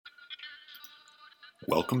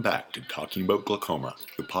Welcome back to Talking About Glaucoma,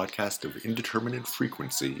 the podcast of indeterminate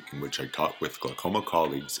frequency in which I talk with glaucoma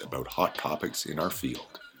colleagues about hot topics in our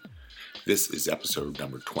field. This is episode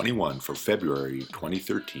number 21 for February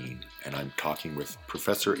 2013, and I'm talking with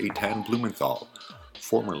Professor Eitan Blumenthal,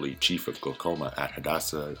 formerly Chief of Glaucoma at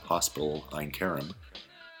Hadassah Hospital, Ein Kerem,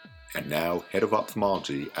 and now Head of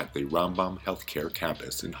Ophthalmology at the Rambam Healthcare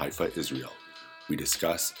Campus in Haifa, Israel. We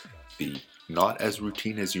discuss the not as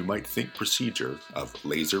routine as you might think procedure of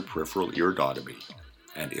laser peripheral iridotomy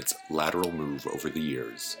and its lateral move over the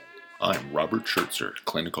years. I'm Robert Schertzer,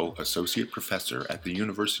 Clinical Associate Professor at the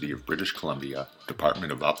University of British Columbia,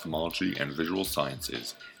 Department of Ophthalmology and Visual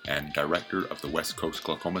Sciences, and Director of the West Coast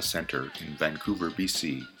Glaucoma Center in Vancouver,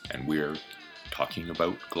 BC, and we're talking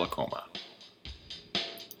about glaucoma.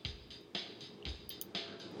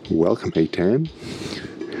 Welcome, Eitan.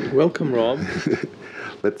 Welcome, Rob.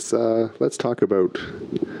 Let's talk about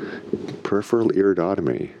peripheral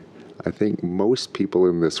iridotomy. I think most people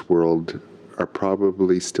in this world are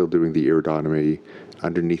probably still doing the iridotomy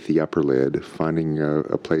underneath the upper lid, finding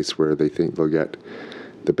a place where they think they'll get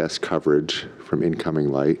the best coverage from incoming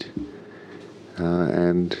light.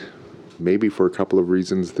 And maybe for a couple of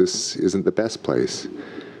reasons, this isn't the best place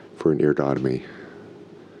for an iridotomy.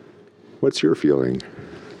 What's your feeling?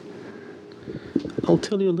 I'll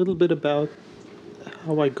tell you a little bit about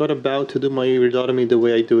how I got about to do my iridotomy the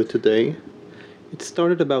way I do it today. It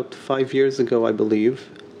started about 5 years ago, I believe,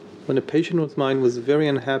 when a patient of mine was very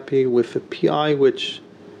unhappy with a PI which,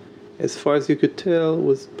 as far as you could tell,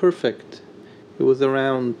 was perfect. It was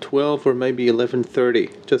around 12 or maybe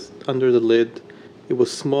 11:30, just under the lid. It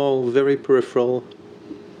was small, very peripheral.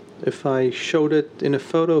 If I showed it in a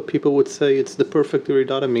photo, people would say it's the perfect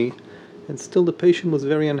iridotomy, and still the patient was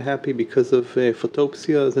very unhappy because of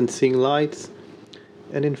photopsias and seeing lights.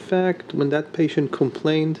 And in fact, when that patient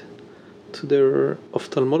complained to their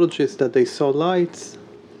ophthalmologist that they saw lights,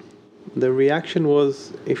 the reaction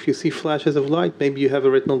was, if you see flashes of light, maybe you have a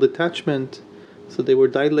retinal detachment. So they were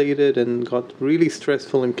dilated and got really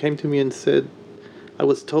stressful and came to me and said, I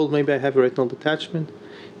was told maybe I have a retinal detachment.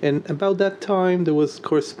 And about that time, there was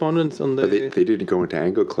correspondence on the... But they didn't go into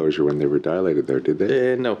angle closure when they were dilated there, did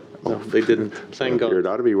they? No, they didn't. Thank God.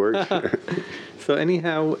 Iridotomy worked. So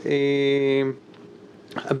anyhow,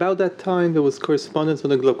 about that time, there was correspondence on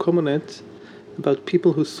the GlaucomaNet about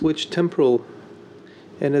people who switched temporal.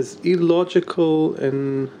 And as illogical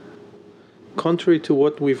and contrary to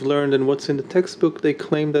what we've learned and what's in the textbook, they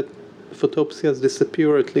claim that photopsias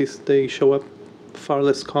disappear, or at least they show up far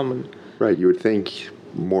less common. Right, you would think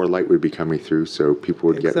more light would be coming through, so people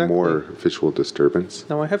would get more visual disturbance.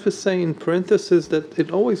 Now, I have to say in parentheses that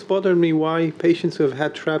it always bothered me why patients who have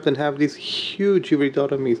had trapped and have these huge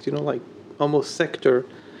iridotomies, like almost sector,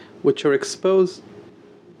 which are exposed,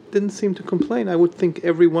 didn't seem to complain. I would think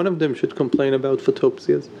every one of them should complain about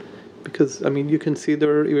photopsias, because, you can see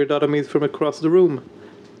their iridotomies from across the room.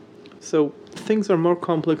 So things are more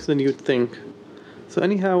complex than you'd think. So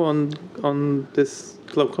anyhow, on this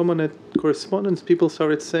GlaucomaNet correspondence, people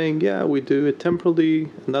started saying, yeah, we do it temporally,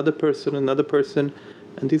 another person,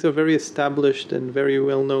 and these are very established and very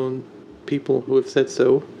well-known people who have said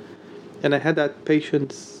so. And I had that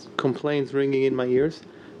patient's complaints ringing in my ears.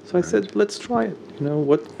 So I said, let's try it.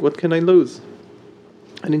 What can I lose?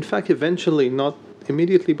 And in fact, eventually, not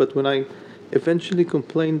immediately, but when I eventually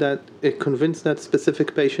convinced that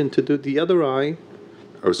specific patient to do the other eye.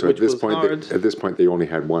 Oh, so at this point, they only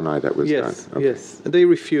had one eye that was done. Okay. Yes, they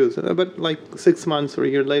refused. But like 6 months or a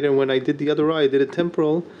year later, when I did the other eye, I did a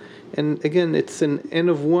temporal, and again, it's an N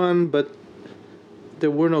of 1, but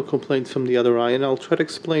there were no complaints from the other eye, and I'll try to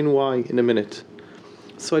explain why in a minute.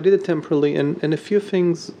 So I did it temporally, and a few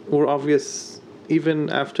things were obvious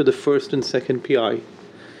even after the first and second PI.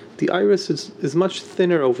 The iris is much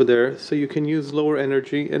thinner over there, so you can use lower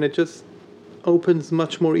energy, and it just opens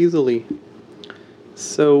much more easily.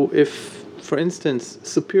 So if, for instance,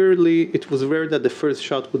 superiorly, it was rare that the first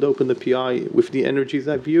shot would open the PI with the energies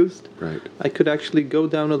I've used. Right. I could actually go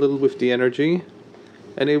down a little with the energy,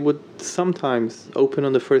 and it would sometimes open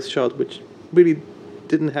on the first shot, which really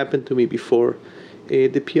didn't happen to me before.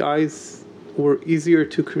 The PIs were easier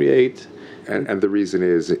to create. And the reason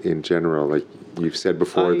is, in general, like you've said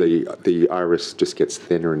before, the iris just gets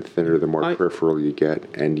thinner and thinner the more peripheral you get,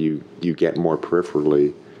 and you get more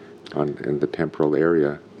peripherally in the temporal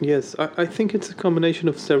area. Yes, I think it's a combination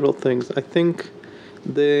of several things. I think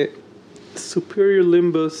the superior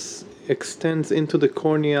limbus extends into the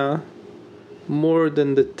cornea more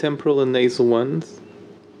than the temporal and nasal ones.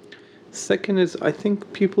 Second is, I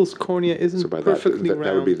think people's cornea isn't perfectly round.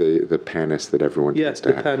 That would be the pannus that everyone tends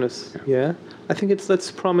to have. Yes, the pannus, yeah. I think it's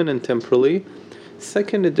less prominent temporally.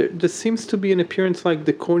 Second, there seems to be an appearance like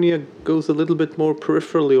the cornea goes a little bit more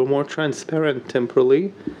peripherally or more transparent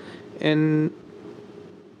temporally. And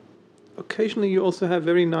occasionally you also have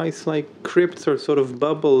very nice like crypts or sort of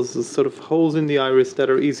bubbles, sort of holes in the iris that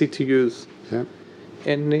are easy to use. Yeah.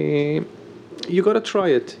 And you got to try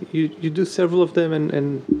it. You do several of them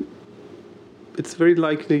and it's very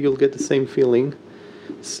likely you'll get the same feeling.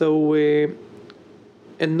 So,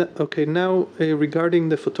 now regarding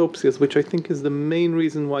the photopsias, which I think is the main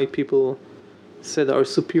reason why people said our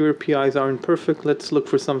superior PIs aren't perfect, let's look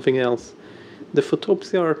for something else. The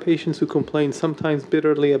photopsia are patients who complain sometimes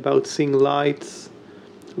bitterly about seeing lights,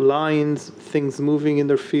 lines, things moving in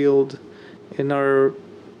their field, and are,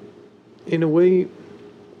 in a way,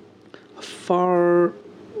 far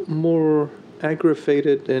more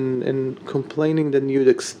aggravated and complaining than you'd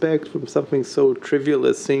expect from something so trivial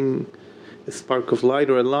as seeing a spark of light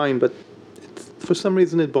or a line, but for some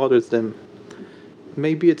reason it bothers them.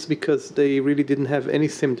 Maybe it's because they really didn't have any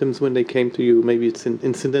symptoms when they came to you. Maybe it's an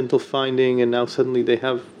incidental finding and now suddenly they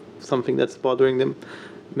have something that's bothering them.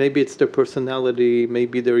 Maybe it's their personality,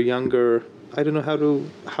 maybe they're younger. I don't know how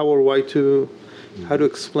to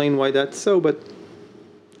explain why that's so, but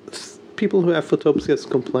people who have photopsias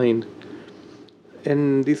complain.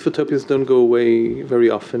 And these photopsias don't go away very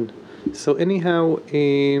often. So anyhow,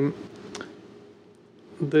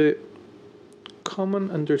 the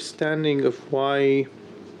common understanding of why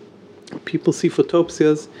people see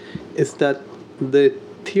photopsias is that the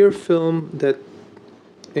tear film that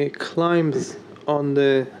climbs on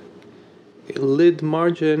the lid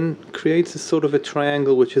margin creates a sort of a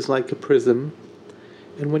triangle which is like a prism.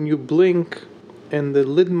 And when you blink and the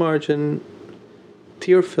lid margin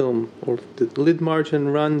tear film or the lid margin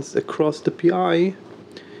runs across the PI,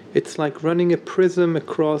 it's like running a prism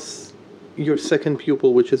across your second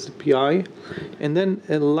pupil, which is the PI, and then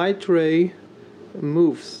a light ray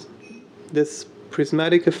moves. This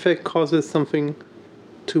prismatic effect causes something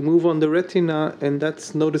to move on the retina, and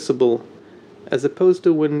that's noticeable, as opposed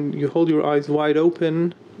to when you hold your eyes wide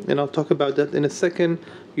open, and I'll talk about that in a second,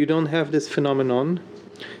 you don't have this phenomenon.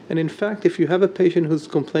 And in fact, if you have a patient who's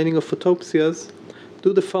complaining of photopsias,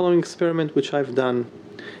 do the following experiment, which I've done.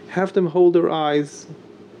 Have them hold their eyes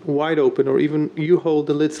wide open, or even you hold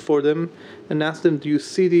the lids for them, and ask them, do you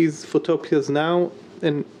see these photopsias now?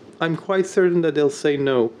 And I'm quite certain that they'll say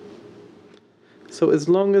no. So as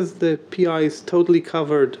long as the PI is totally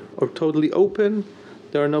covered or totally open,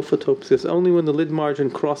 there are no photopsias. Only when the lid margin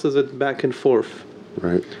crosses it back and forth.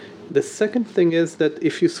 Right. The second thing is that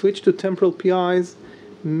if you switch to temporal PIs,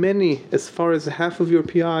 many, as far as half of your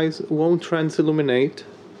PIs, won't transilluminate,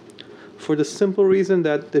 for the simple reason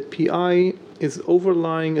that the PI is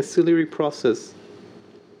overlying a ciliary process.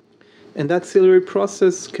 And that ciliary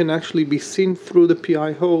process can actually be seen through the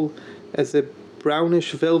PI hole as a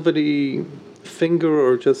brownish velvety finger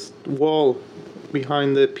or just wall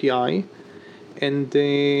behind the PI. And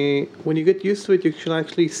when you get used to it, you can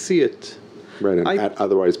actually see it. Right, and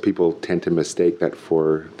otherwise people tend to mistake that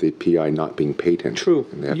for the PI not being patent. True.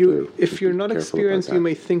 If you're not experienced, you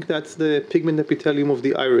may think that's the pigment epithelium of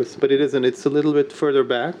the iris, but it isn't. It's a little bit further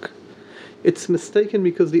back. It's mistaken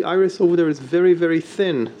because the iris over there is very, very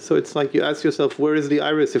thin. So it's like you ask yourself, where is the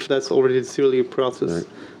iris if that's already the ciliary process? Right.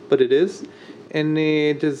 But it is. And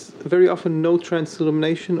there's very often no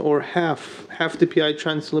transillumination, or half the PI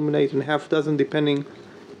transilluminate and half doesn't, depending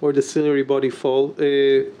where the ciliary body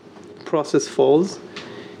process falls.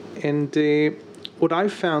 And what I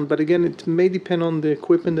found, but again it may depend on the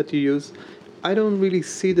equipment that you use, I don't really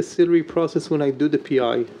see the ciliary process when I do the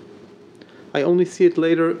PI. I only see it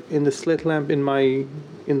later in the slit lamp in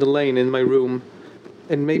the lane in my room,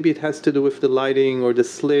 and maybe it has to do with the lighting or the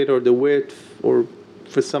slit or the width or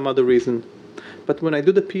for some other reason. But when I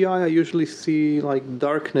do the PI, I usually see like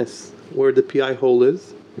darkness where the PI hole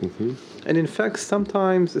is. Mm-hmm. And in fact,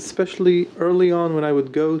 sometimes, especially early on when I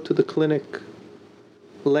would go to the clinic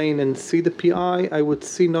lane and see the PI, I would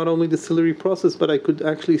see not only the ciliary process, but I could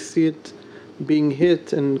actually see it being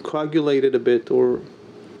hit and coagulated a bit or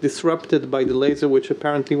disrupted by the laser, which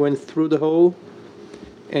apparently went through the hole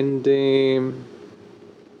and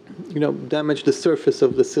damaged the surface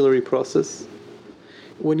of the ciliary process.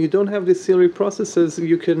 When you don't have the ciliary processes,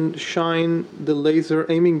 you can shine the laser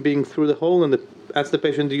aiming beam through the hole and ask the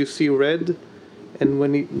patient, do you see red? And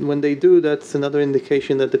when they do, that's another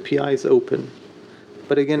indication that the PI is open.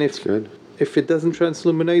 But again, if it doesn't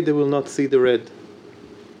transilluminate, they will not see the red.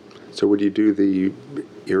 So would you do the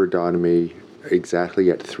iridotomy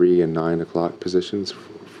exactly at 3 and 9 o'clock positions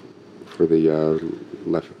for the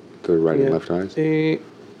right and left eyes?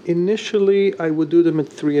 Initially, I would do them at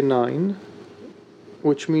 3 and 9.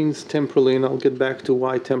 which means temporally, and I'll get back to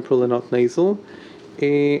why temporal and not nasal.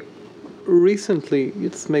 Recently,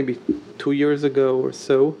 it's maybe 2 years ago or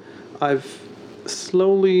so, I've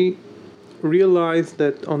slowly realized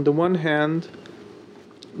that on the one hand,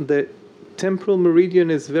 the temporal meridian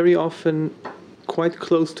is very often quite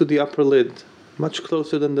close to the upper lid, much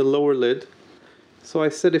closer than the lower lid. So I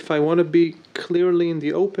said, if I want to be clearly in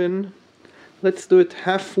the open, let's do it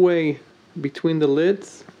halfway between the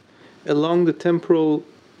lids along the temporal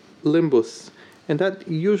limbus. And that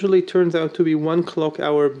usually turns out to be 1 clock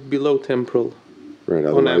hour below temporal. Right.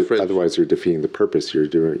 On average. Otherwise, you're defeating the purpose.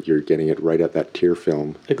 You're getting it right at that tear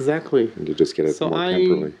film. Exactly. And you just get it So more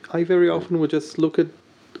temporally. I very often would just look at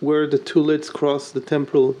where the two lids cross the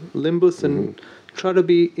temporal limbus and try to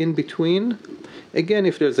be in between. Again,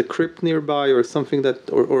 if there's a crypt nearby or something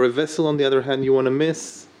that, or a vessel on the other hand you want to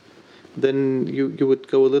miss, then you would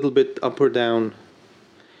go a little bit up or down.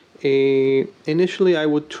 Initially, I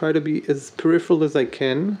would try to be as peripheral as I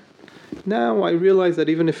can. Now I realize that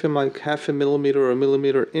even if I'm like 0.5 millimeter or a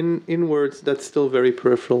millimeter inwards, that's still very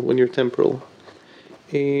peripheral when you're temporal.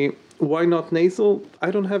 Why not nasal?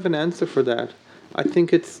 I don't have an answer for that. I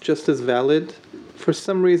think it's just as valid. For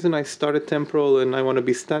some reason, I started temporal and I want to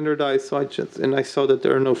be standardized, so I saw that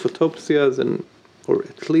there are no photopsias, or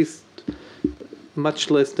at least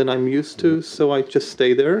much less than I'm used to, so I just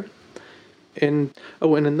stay there. And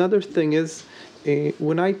another thing is,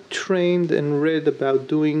 when I trained and read about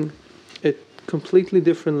doing a completely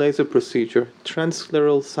different laser procedure,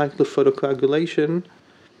 transscleral cyclophotocoagulation,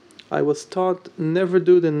 I was taught never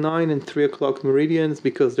do the 9 and 3 o'clock meridians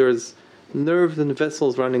because there's nerves and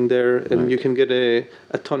vessels running there, and you can get a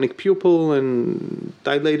tonic pupil and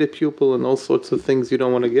dilated pupil and all sorts of things you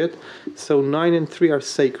don't want to get. So 9 and 3 are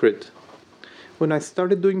sacred. When I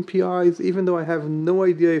started doing PIs, even though I have no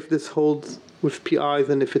idea if this holds with PIs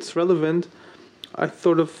and if it's relevant, I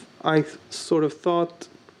sort of thought,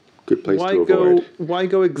 good place to avoid. Why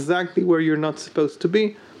go exactly where you're not supposed to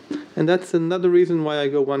be? And that's another reason why I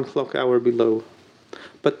go 1 clock hour below.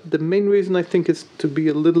 But the main reason I think is to be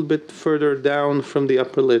a little bit further down from the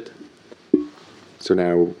upper lid. So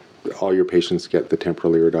now all your patients get the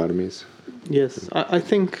temporal iridotomies? Yes, I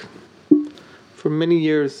think for many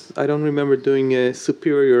years I don't remember doing a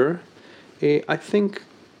superior. I think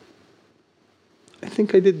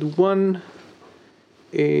I did one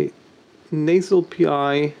nasal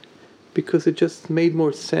PI because it just made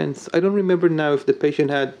more sense. I don't remember now if the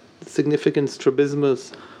patient had significant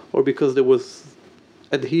strabismus or because there was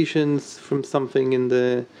adhesions from something in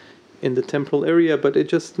the temporal area, but it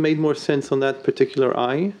just made more sense on that particular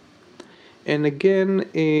eye. And again,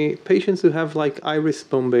 patients who have like iris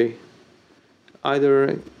bombae,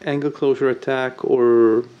 either angle closure attack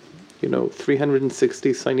or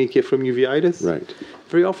 360 synechia from uveitis. Right.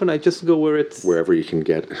 Very often I just go where it's wherever you can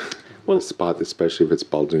get a spot, especially if it's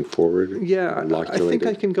bulging forward. Yeah, I think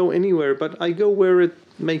I can go anywhere, but I go where it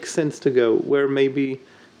makes sense to go, where maybe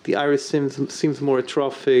the iris seems more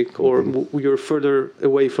atrophic, or you're further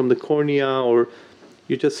away from the cornea, or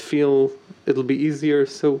you just feel it'll be easier.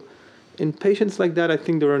 So in patients like that, I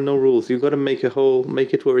think there are no rules. You've got to make a hole,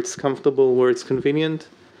 make it where it's comfortable, where it's convenient.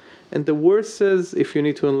 And the worst is if you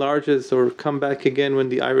need to enlarge it or come back again when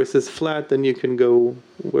the iris is flat, then you can go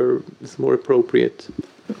where it's more appropriate.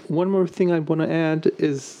 One more thing I want to add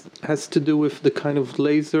has to do with the kind of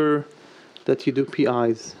laser that you do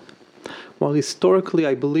PIs. While historically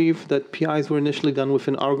I believe that PIs were initially done with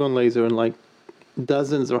an argon laser and like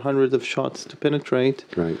dozens or hundreds of shots to penetrate,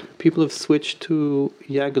 right, people have switched to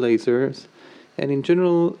YAG lasers. And in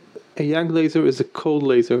general, a YAG laser is a cold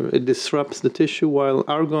laser. It disrupts the tissue, while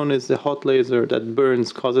argon is a hot laser that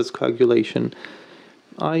burns, causes coagulation.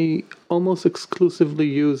 I almost exclusively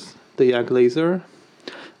use the YAG laser.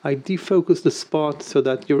 I defocus the spot so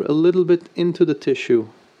that you're a little bit into the tissue.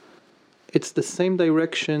 It's the same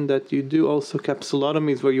direction that you do also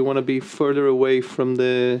capsulotomies, where you want to be further away from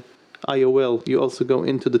the IOL. You also go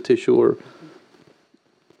into the tissue, or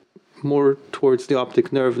more towards the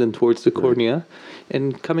optic nerve than towards the cornea.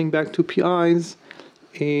 And coming back to PIs,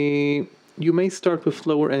 you may start with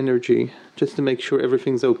lower energy just to make sure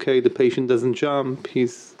everything's okay. The patient doesn't jump.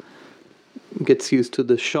 Gets used to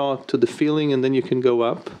the shot, to the feeling, and then you can go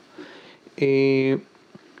up.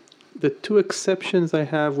 The two exceptions I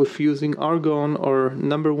have with using argon are,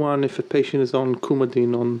 number one, if a patient is on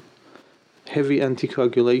Coumadin, on heavy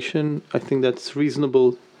anticoagulation, I think that's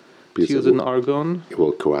reasonable to use an argon. It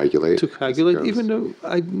will coagulate. To coagulate, even though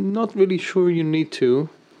I'm not really sure you need to,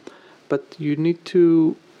 but you need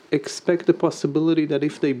to expect the possibility that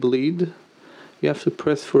if they bleed, you have to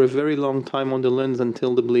press for a very long time on the lens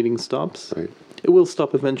until the bleeding stops. Right. It will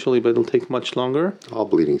stop eventually, but it'll take much longer. All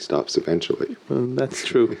bleeding stops eventually. That's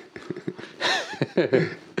true.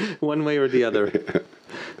 One way or the other.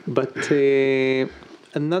 But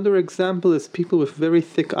another example is people with very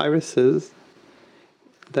thick irises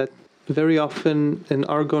that very often an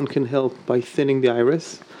argon can help by thinning the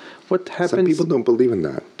iris. What happens Some people don't believe in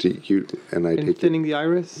that. Do you? And I in take thinning the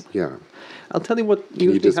iris? Yeah. I'll tell you what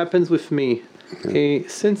usually happens with me.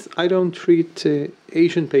 Since I don't treat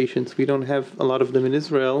Asian patients, we don't have a lot of them in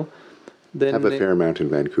Israel, then... Have a fair amount in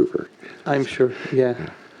Vancouver. I'm sure,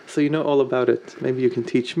 yeah. So you know all about it. Maybe you can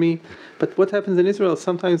teach me. But what happens in Israel,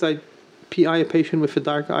 sometimes I PI a patient with a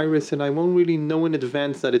dark iris and I won't really know in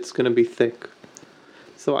advance that it's going to be thick.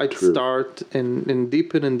 So I'd start and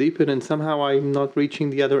deepen and somehow I'm not reaching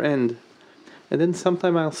the other end. And then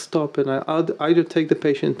sometime I'll stop and I'll either take the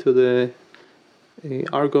patient to the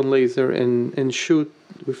argon laser and shoot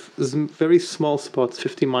with very small spots,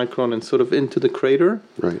 50 micron, and sort of into the crater.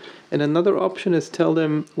 Right. And another option is tell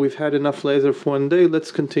them, we've had enough laser for one day,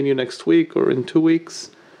 let's continue next week or in 2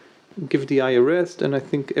 weeks. Give the eye a rest, and I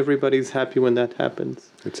think everybody's happy when that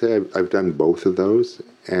happens. I'd say I've done both of those,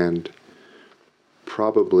 and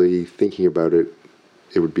probably thinking about it,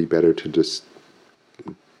 it would be better to just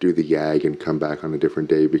do the YAG and come back on a different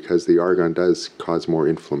day, because the argon does cause more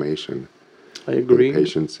inflammation. I agree. In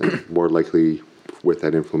patients, and more likely with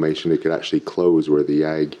that inflammation, it could actually close, where the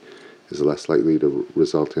YAG is less likely to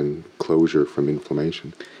result in closure from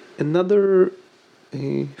inflammation. Another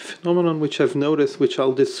phenomenon which I've noticed, which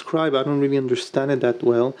I'll describe, I don't really understand it that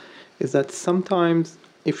well, is that sometimes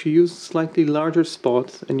if you use slightly larger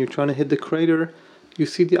spots and you're trying to hit the crater, you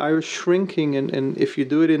see the iris shrinking, and if you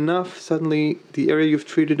do it enough, suddenly the area you've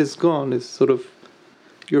treated is gone. It's sort of,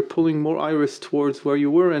 you're pulling more iris towards where you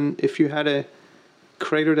were, and if you had a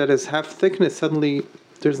crater that is half thickness, suddenly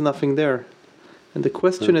there's nothing there. And the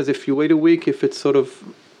question is, if you wait a week, if it sort of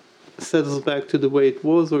settles back to the way it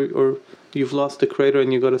was, or you've lost the crater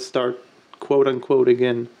and you got to start quote unquote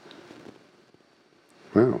again.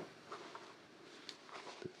 Wow.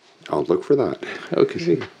 I'll look for that.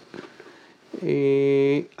 Okay.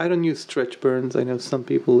 I don't use stretch burns. I know some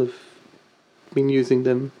people have been using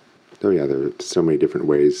them. Oh yeah, there are so many different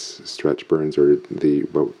ways. Stretch burns, or the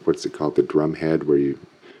what's it called, the drum head, where you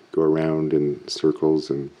go around in circles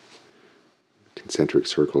and concentric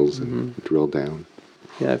circles and drill down.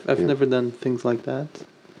 Yeah, I've never done things like that.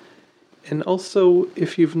 And also,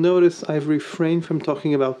 if you've noticed, I've refrained from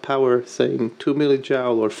talking about power, saying 2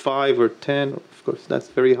 millijoule or 5 or 10. Of course, that's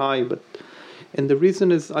very high, but... And the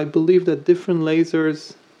reason is, I believe that different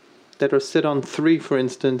lasers that are set on 3, for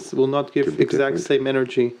instance, will not give exact same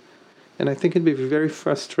energy. And I think it'd be very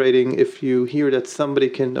frustrating if you hear that somebody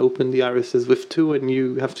can open the irises with 2 and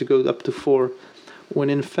you have to go up to 4, when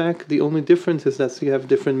in fact the only difference is that you have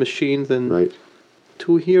different machines, and right.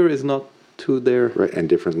 2 here is not 2 there. Right, and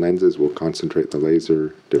different lenses will concentrate the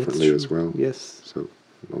laser differently as well. Yes. So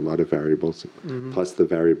a lot of variables, plus the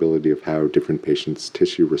variability of how different patients'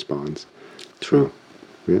 tissue responds. True.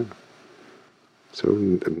 So, yeah. So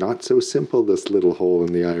not so simple, this little hole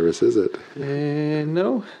in the iris, is it?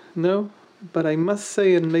 No. But I must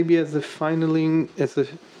say, and maybe as a final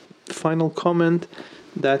comment,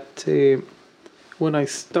 that when I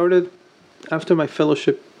started after my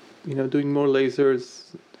fellowship, doing more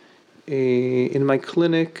lasers in my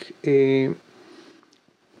clinic,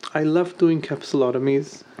 I loved doing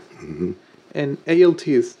capsulotomies and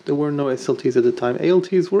ALTs. There were no SLTs at the time.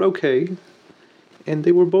 ALTs were okay. And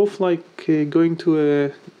they were both like going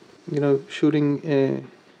to shooting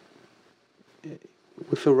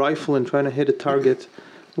with a rifle and trying to hit a target,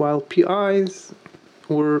 while PIs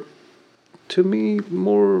were, to me,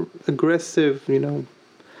 more aggressive.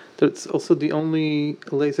 That's also the only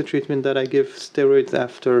laser treatment that I give steroids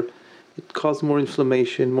after. It caused more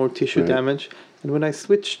inflammation, more tissue damage. And when I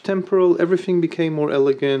switched temporal, everything became more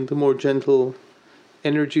elegant, more gentle.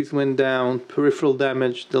 Energies went down, peripheral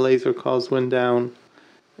damage the laser caused went down,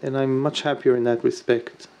 and I'm much happier in that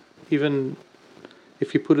respect. Even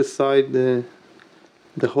if you put aside the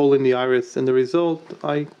hole in the iris and the result,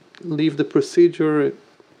 I leave the procedure a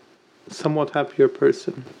somewhat happier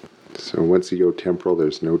person. So once you go temporal,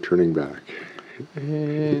 there's no turning back.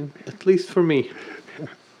 At least for me.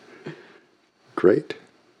 Great.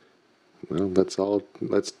 Well, let's all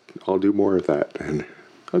do more of that then.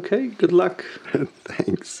 Okay, good luck.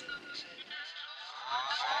 Thanks.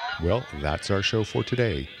 Well, that's our show for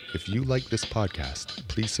today. If you like this podcast,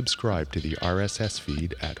 please subscribe to the RSS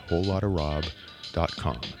feed at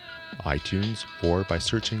wholelottarob.com, iTunes, or by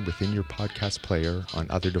searching within your podcast player on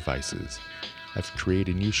other devices. I've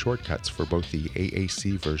created new shortcuts for both the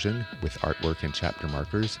AAC version with artwork and chapter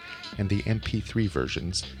markers and the MP3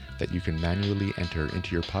 versions that you can manually enter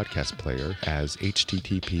into your podcast player as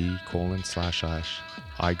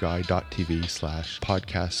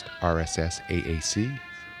http://iGuide.tv/podcast/RSS-AAC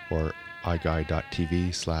or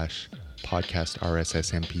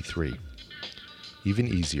iGuide.tv/podcast-RSS-MP3. Even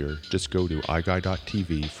easier, just go to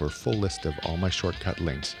iGuide.tv for a full list of all my shortcut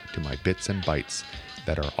links to my bits and bytes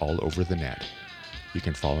that are all over the net. You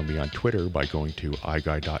can follow me on Twitter by going to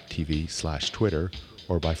iGuide.tv/Twitter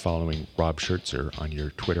or by following Rob Schertzer on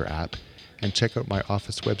your Twitter app, and check out my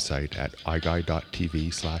office website at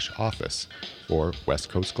iGuide.tv/office or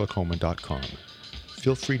westcoastglaucoma.com.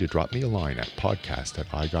 Feel free to drop me a line at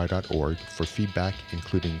podcast@iGuide.org for feedback,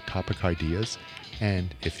 including topic ideas,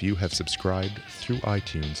 and if you have subscribed through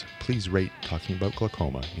iTunes, please rate Talking About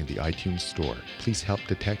Glaucoma in the iTunes store. Please help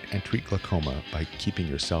detect and treat glaucoma by keeping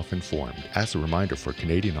yourself informed. As a reminder for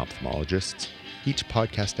Canadian ophthalmologists, each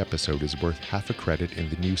podcast episode is worth half a credit in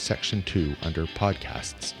the new Section 2 under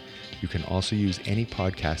Podcasts. You can also use any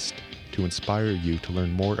podcast to inspire you to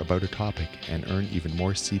learn more about a topic and earn even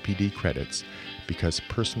more CPD credits, because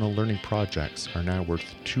personal learning projects are now worth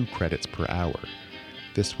 2 credits per hour.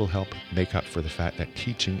 This will help make up for the fact that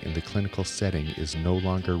teaching in the clinical setting is no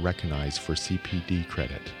longer recognized for CPD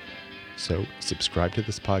credit. So subscribe to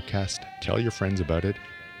this podcast, tell your friends about it,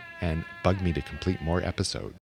 and bug me to complete more episodes.